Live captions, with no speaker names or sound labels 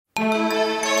The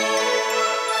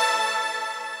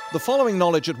following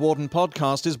Knowledge at Wharton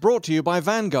podcast is brought to you by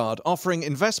Vanguard, offering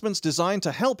investments designed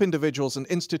to help individuals and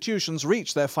institutions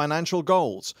reach their financial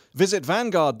goals. Visit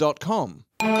Vanguard.com.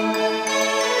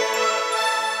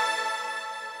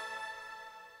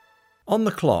 On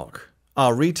the clock,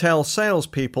 are retail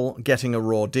salespeople getting a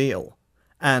raw deal?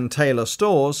 Ann Taylor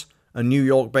Stores, a New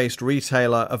York-based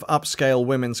retailer of upscale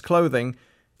women's clothing,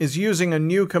 is using a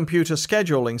new computer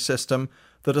scheduling system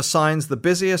that assigns the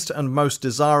busiest and most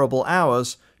desirable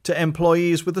hours to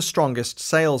employees with the strongest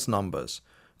sales numbers.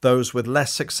 Those with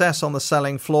less success on the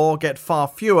selling floor get far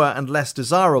fewer and less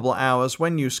desirable hours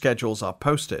when new schedules are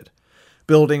posted.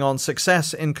 Building on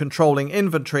success in controlling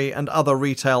inventory and other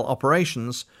retail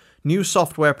operations, new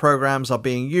software programs are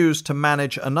being used to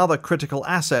manage another critical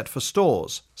asset for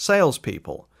stores,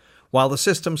 salespeople. While the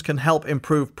systems can help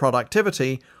improve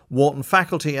productivity, Wharton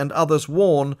faculty and others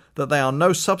warn that they are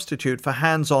no substitute for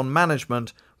hands-on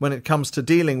management when it comes to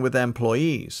dealing with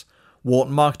employees.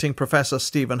 Wharton marketing professor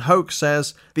Stephen Hoke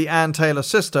says the Ann Taylor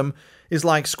system is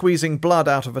like squeezing blood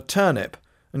out of a turnip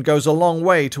and goes a long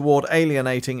way toward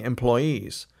alienating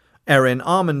employees. Erin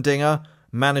Armendinger,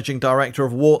 managing director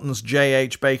of Wharton's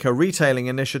J.H. Baker Retailing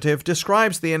Initiative,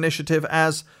 describes the initiative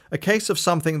as a case of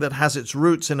something that has its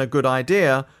roots in a good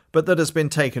idea, but that has been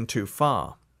taken too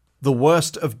far. The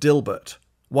worst of Dilbert.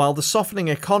 While the softening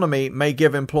economy may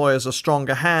give employers a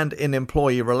stronger hand in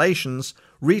employee relations,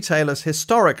 retailers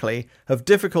historically have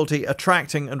difficulty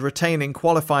attracting and retaining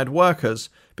qualified workers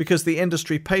because the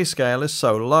industry pay scale is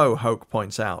so low, Hoke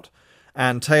points out.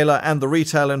 Ann Taylor and the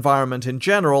retail environment in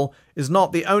general is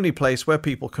not the only place where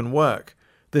people can work.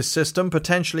 This system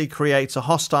potentially creates a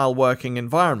hostile working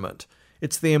environment.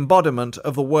 It's the embodiment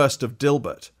of the worst of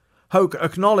Dilbert. Hoke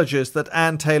acknowledges that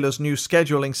Ann Taylor's new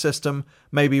scheduling system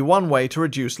may be one way to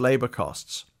reduce labor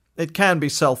costs. It can be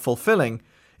self-fulfilling.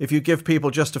 If you give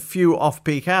people just a few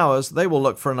off-peak hours, they will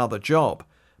look for another job.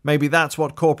 Maybe that's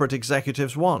what corporate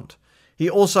executives want. He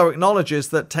also acknowledges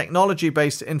that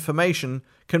technology-based information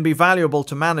can be valuable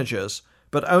to managers,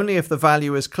 but only if the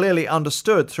value is clearly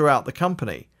understood throughout the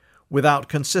company. Without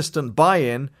consistent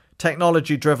buy-in,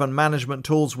 technology-driven management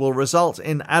tools will result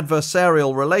in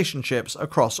adversarial relationships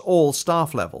across all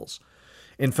staff levels.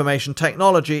 Information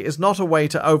technology is not a way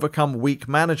to overcome weak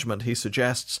management, he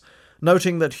suggests,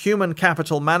 noting that human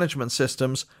capital management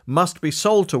systems must be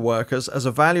sold to workers as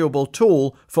a valuable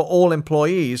tool for all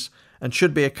employees and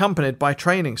should be accompanied by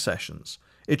training sessions.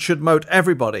 It should motivate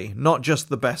everybody, not just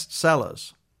the best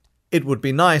sellers. It would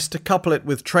be nice to couple it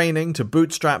with training to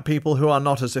bootstrap people who are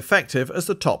not as effective as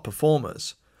the top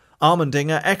performers.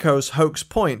 Armendinger echoes Hoke's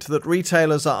point that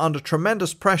retailers are under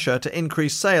tremendous pressure to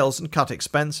increase sales and cut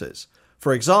expenses.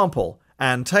 For example,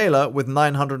 Ann Taylor, with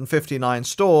 959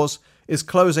 stores, is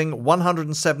closing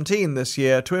 117 this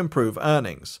year to improve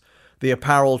earnings. The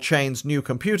apparel chain's new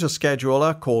computer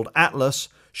scheduler, called Atlas,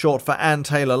 short for Ann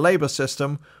Taylor Labor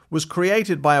System, was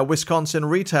created by a Wisconsin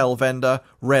retail vendor,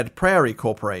 Red Prairie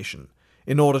Corporation.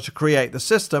 In order to create the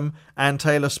system, Ann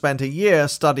Taylor spent a year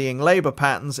studying labor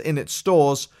patterns in its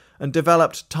stores and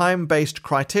developed time-based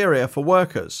criteria for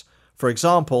workers. For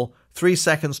example, 3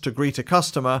 seconds to greet a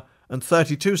customer and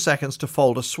 32 seconds to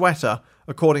fold a sweater,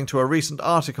 according to a recent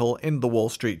article in the Wall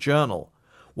Street Journal.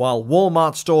 While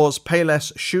Walmart stores,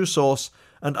 Payless, ShoeSource,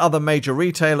 and other major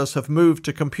retailers have moved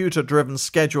to computer-driven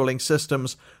scheduling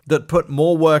systems that put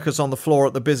more workers on the floor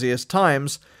at the busiest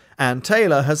times, Ann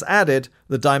Taylor has added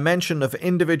the dimension of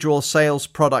individual sales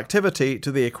productivity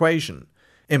to the equation.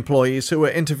 Employees who were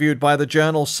interviewed by the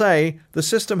Journal say the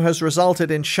system has resulted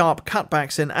in sharp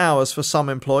cutbacks in hours for some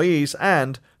employees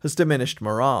and has diminished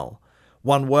morale.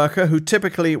 One worker who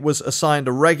typically was assigned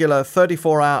a regular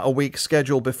 34-hour-a-week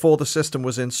schedule before the system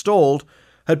was installed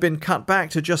had been cut back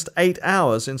to just 8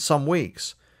 hours in some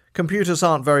weeks. Computers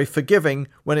aren't very forgiving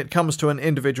when it comes to an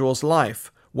individual's life,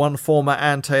 one former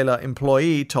Ann Taylor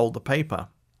employee told the paper.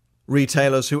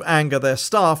 Retailers who anger their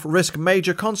staff risk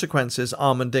major consequences,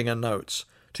 Armendinger notes.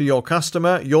 To your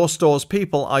customer, your store's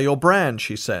people are your brand,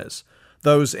 she says.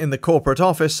 Those in the corporate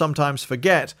office sometimes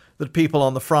forget that people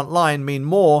on the front line mean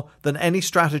more than any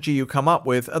strategy you come up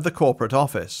with at the corporate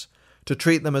office. To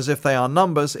treat them as if they are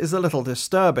numbers is a little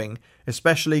disturbing,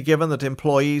 especially given that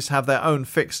employees have their own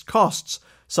fixed costs,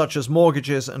 such as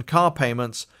mortgages and car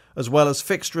payments, as well as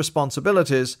fixed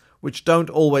responsibilities which don't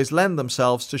always lend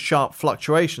themselves to sharp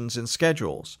fluctuations in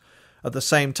schedules. At the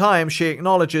same time, she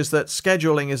acknowledges that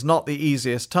scheduling is not the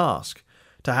easiest task.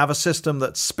 To have a system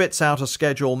that spits out a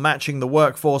schedule matching the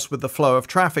workforce with the flow of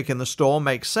traffic in the store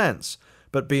makes sense,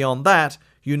 but beyond that,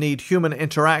 you need human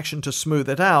interaction to smooth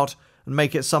it out and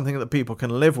make it something that people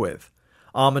can live with.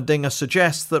 Armendinger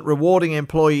suggests that rewarding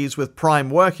employees with prime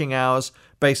working hours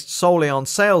based solely on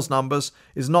sales numbers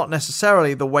is not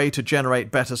necessarily the way to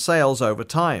generate better sales over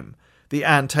time. The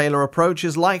Ann Taylor approach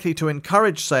is likely to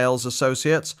encourage sales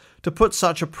associates to put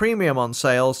such a premium on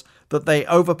sales that they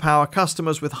overpower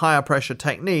customers with higher pressure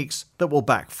techniques that will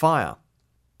backfire.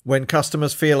 When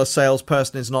customers feel a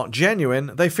salesperson is not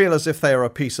genuine, they feel as if they are a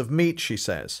piece of meat, she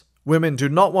says. Women do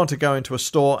not want to go into a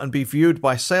store and be viewed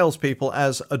by salespeople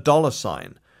as a dollar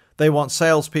sign. They want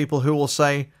salespeople who will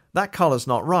say, "That color's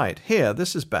not right. Here,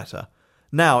 this is better."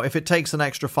 Now, if it takes an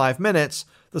extra 5 minutes,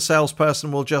 the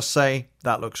salesperson will just say,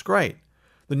 "That looks great."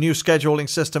 The new scheduling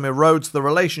system erodes the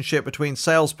relationship between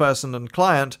salesperson and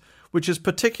client, which is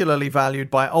particularly valued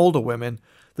by older women,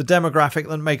 the demographic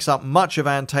that makes up much of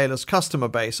Ann Taylor's customer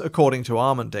base, according to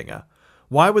Armendinger.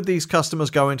 Why would these customers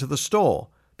go into the store?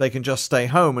 They can just stay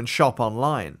home and shop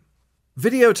online.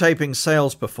 Videotaping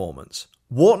sales performance.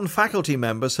 Wharton faculty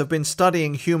members have been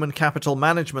studying human capital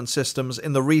management systems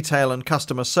in the retail and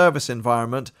customer service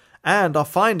environment and are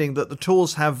finding that the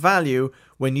tools have value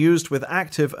when used with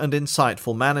active and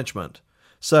insightful management.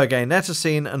 Sergei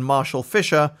Netesin and Marshall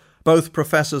Fisher, both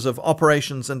professors of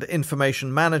operations and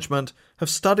information management, have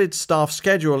studied staff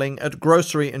scheduling at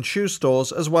grocery and shoe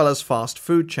stores as well as fast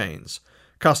food chains.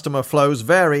 Customer flows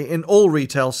vary in all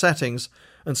retail settings,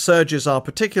 and surges are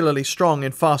particularly strong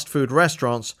in fast food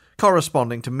restaurants,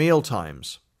 corresponding to meal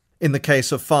times. In the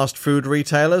case of fast food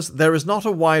retailers, there is not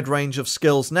a wide range of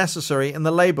skills necessary in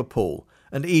the labor pool,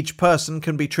 and each person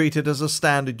can be treated as a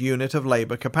standard unit of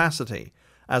labor capacity.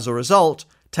 As a result,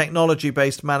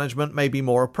 technology-based management may be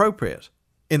more appropriate.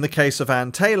 In the case of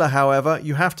Ann Taylor, however,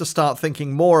 you have to start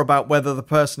thinking more about whether the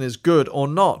person is good or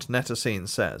not, Netesin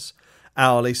says.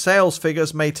 Hourly sales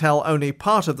figures may tell only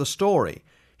part of the story.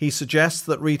 He suggests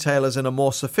that retailers in a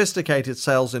more sophisticated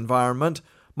sales environment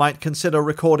might consider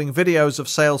recording videos of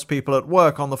salespeople at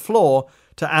work on the floor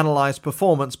to analyze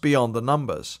performance beyond the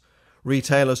numbers.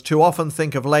 Retailers too often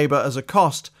think of labor as a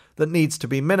cost that needs to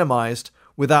be minimized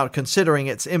without considering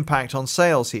its impact on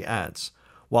sales, he adds.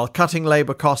 While cutting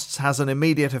labor costs has an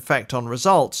immediate effect on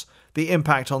results, the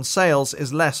impact on sales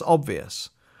is less obvious.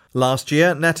 Last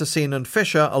year, Netesin and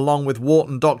Fisher, along with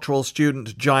Wharton doctoral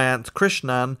student Jayant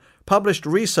Krishnan, published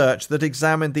research that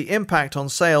examined the impact on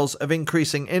sales of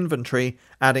increasing inventory,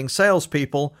 adding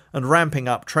salespeople, and ramping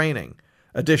up training.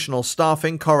 Additional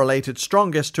staffing correlated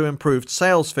strongest to improved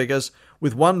sales figures,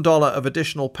 with $1 of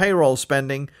additional payroll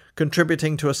spending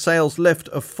contributing to a sales lift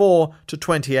of $4 to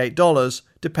 $28,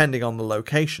 depending on the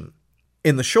location.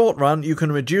 In the short run, you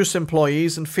can reduce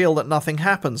employees and feel that nothing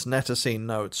happens, Netesin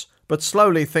notes, but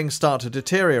slowly things start to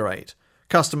deteriorate.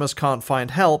 Customers can't find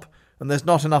help, and there's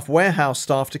not enough warehouse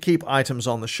staff to keep items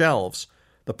on the shelves.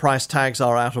 The price tags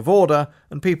are out of order,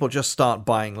 and people just start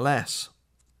buying less.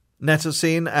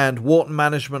 Netesin and Wharton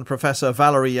management professor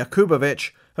Valery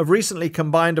Yakubovich have recently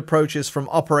combined approaches from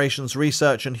operations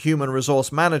research and human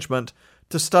resource management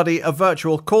to study a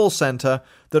virtual call center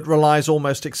that relies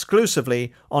almost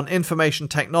exclusively on information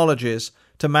technologies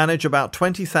to manage about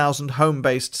 20,000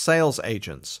 home-based sales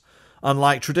agents.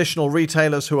 Unlike traditional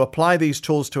retailers who apply these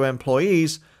tools to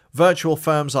employees, virtual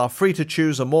firms are free to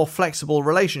choose a more flexible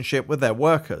relationship with their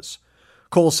workers.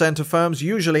 Call center firms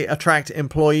usually attract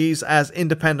employees as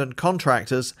independent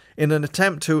contractors in an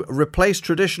attempt to replace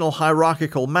traditional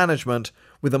hierarchical management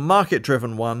with a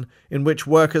market-driven one in which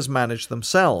workers manage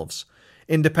themselves.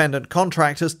 Independent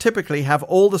contractors typically have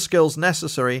all the skills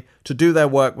necessary to do their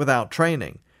work without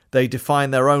training. They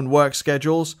define their own work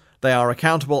schedules. They are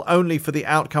accountable only for the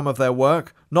outcome of their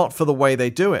work, not for the way they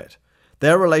do it.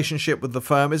 Their relationship with the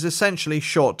firm is essentially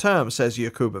short-term, says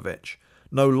Yakubovich.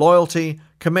 No loyalty,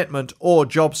 commitment, or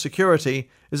job security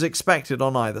is expected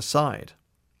on either side.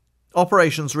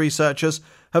 Operations researchers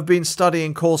have been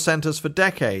studying call centers for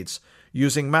decades,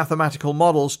 using mathematical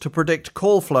models to predict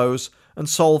call flows and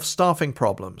solve staffing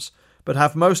problems, but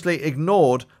have mostly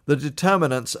ignored the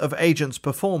determinants of agents'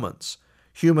 performance.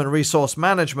 Human resource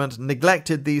management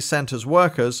neglected these centers'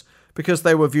 workers because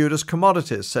they were viewed as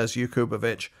commodities, says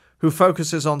Yakubovich, who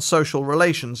focuses on social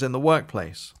relations in the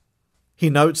workplace. He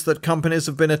notes that companies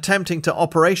have been attempting to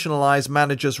operationalize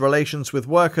managers' relations with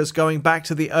workers going back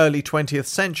to the early 20th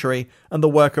century and the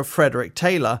work of Frederick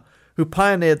Taylor, who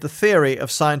pioneered the theory of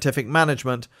scientific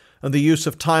management and the use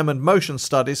of time and motion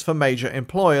studies for major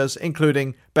employers,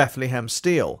 including Bethlehem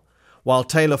Steel. While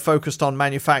Taylor focused on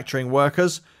manufacturing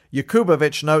workers,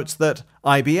 Yakubovich notes that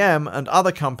IBM and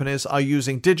other companies are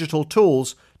using digital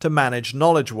tools to manage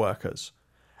knowledge workers.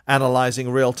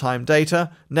 Analyzing real-time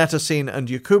data, Netesin and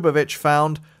Yakubovich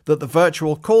found that the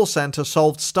virtual call center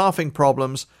solved staffing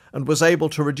problems and was able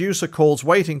to reduce a call's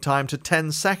waiting time to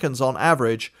 10 seconds on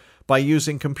average by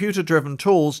using computer-driven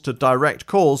tools to direct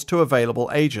calls to available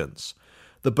agents.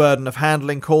 The burden of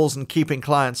handling calls and keeping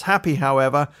clients happy,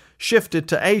 however, shifted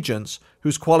to agents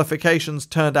whose qualifications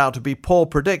turned out to be poor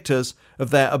predictors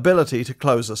of their ability to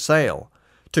close a sale.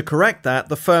 To correct that,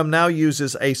 the firm now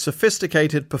uses a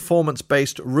sophisticated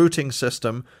performance-based routing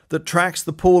system that tracks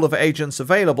the pool of agents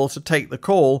available to take the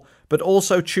call, but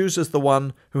also chooses the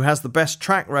one who has the best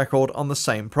track record on the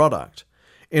same product.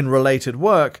 In related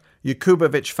work,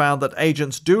 Yakubovich found that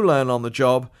agents do learn on the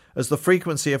job as the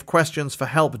frequency of questions for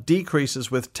help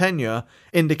decreases with tenure,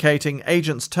 indicating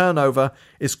agents' turnover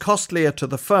is costlier to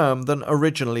the firm than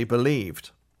originally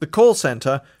believed. The call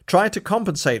center tried to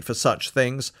compensate for such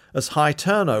things as high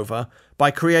turnover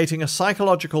by creating a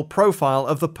psychological profile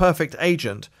of the perfect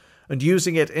agent and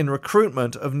using it in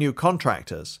recruitment of new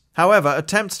contractors. However,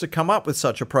 attempts to come up with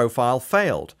such a profile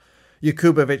failed.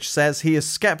 Yakubovich says he is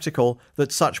skeptical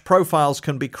that such profiles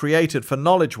can be created for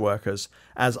knowledge workers,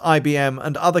 as IBM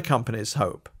and other companies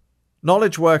hope.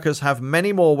 Knowledge workers have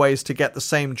many more ways to get the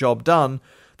same job done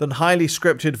than highly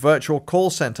scripted virtual call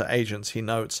center agents, he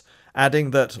notes,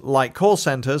 adding that, like call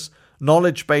centers,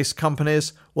 knowledge-based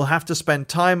companies will have to spend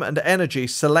time and energy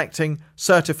selecting,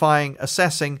 certifying,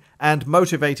 assessing, and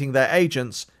motivating their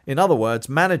agents, in other words,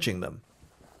 managing them.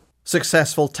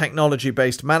 Successful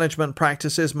technology-based management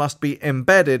practices must be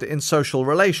embedded in social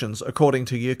relations, according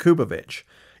to Yakubovich.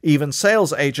 Even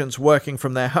sales agents working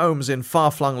from their homes in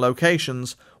far-flung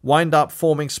locations wind up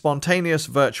forming spontaneous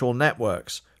virtual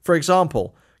networks, for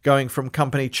example, going from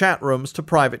company chat rooms to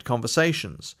private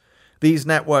conversations. These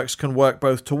networks can work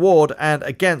both toward and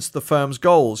against the firm's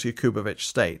goals, Yakubovich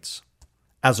states.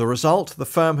 As a result, the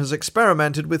firm has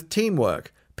experimented with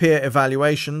teamwork, peer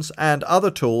evaluations, and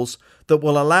other tools that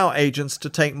will allow agents to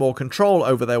take more control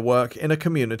over their work in a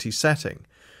community setting.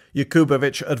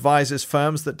 Yakubovich advises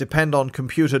firms that depend on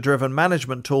computer-driven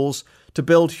management tools to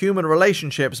build human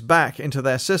relationships back into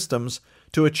their systems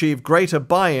to achieve greater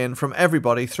buy-in from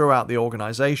everybody throughout the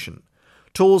organization.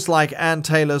 Tools like Ann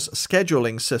Taylor's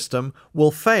scheduling system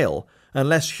will fail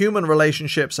unless human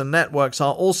relationships and networks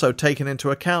are also taken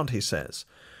into account, he says.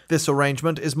 This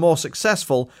arrangement is more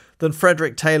successful than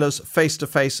Frederick Taylor's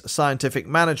face-to-face scientific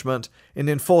management in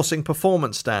enforcing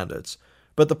performance standards,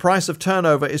 but the price of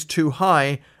turnover is too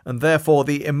high, and therefore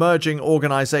the emerging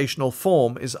organizational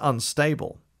form is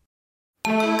unstable.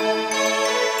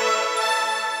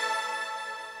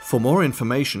 For more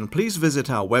information, please visit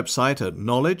our website at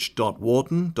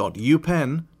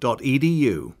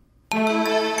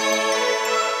knowledge.wharton.upenn.edu.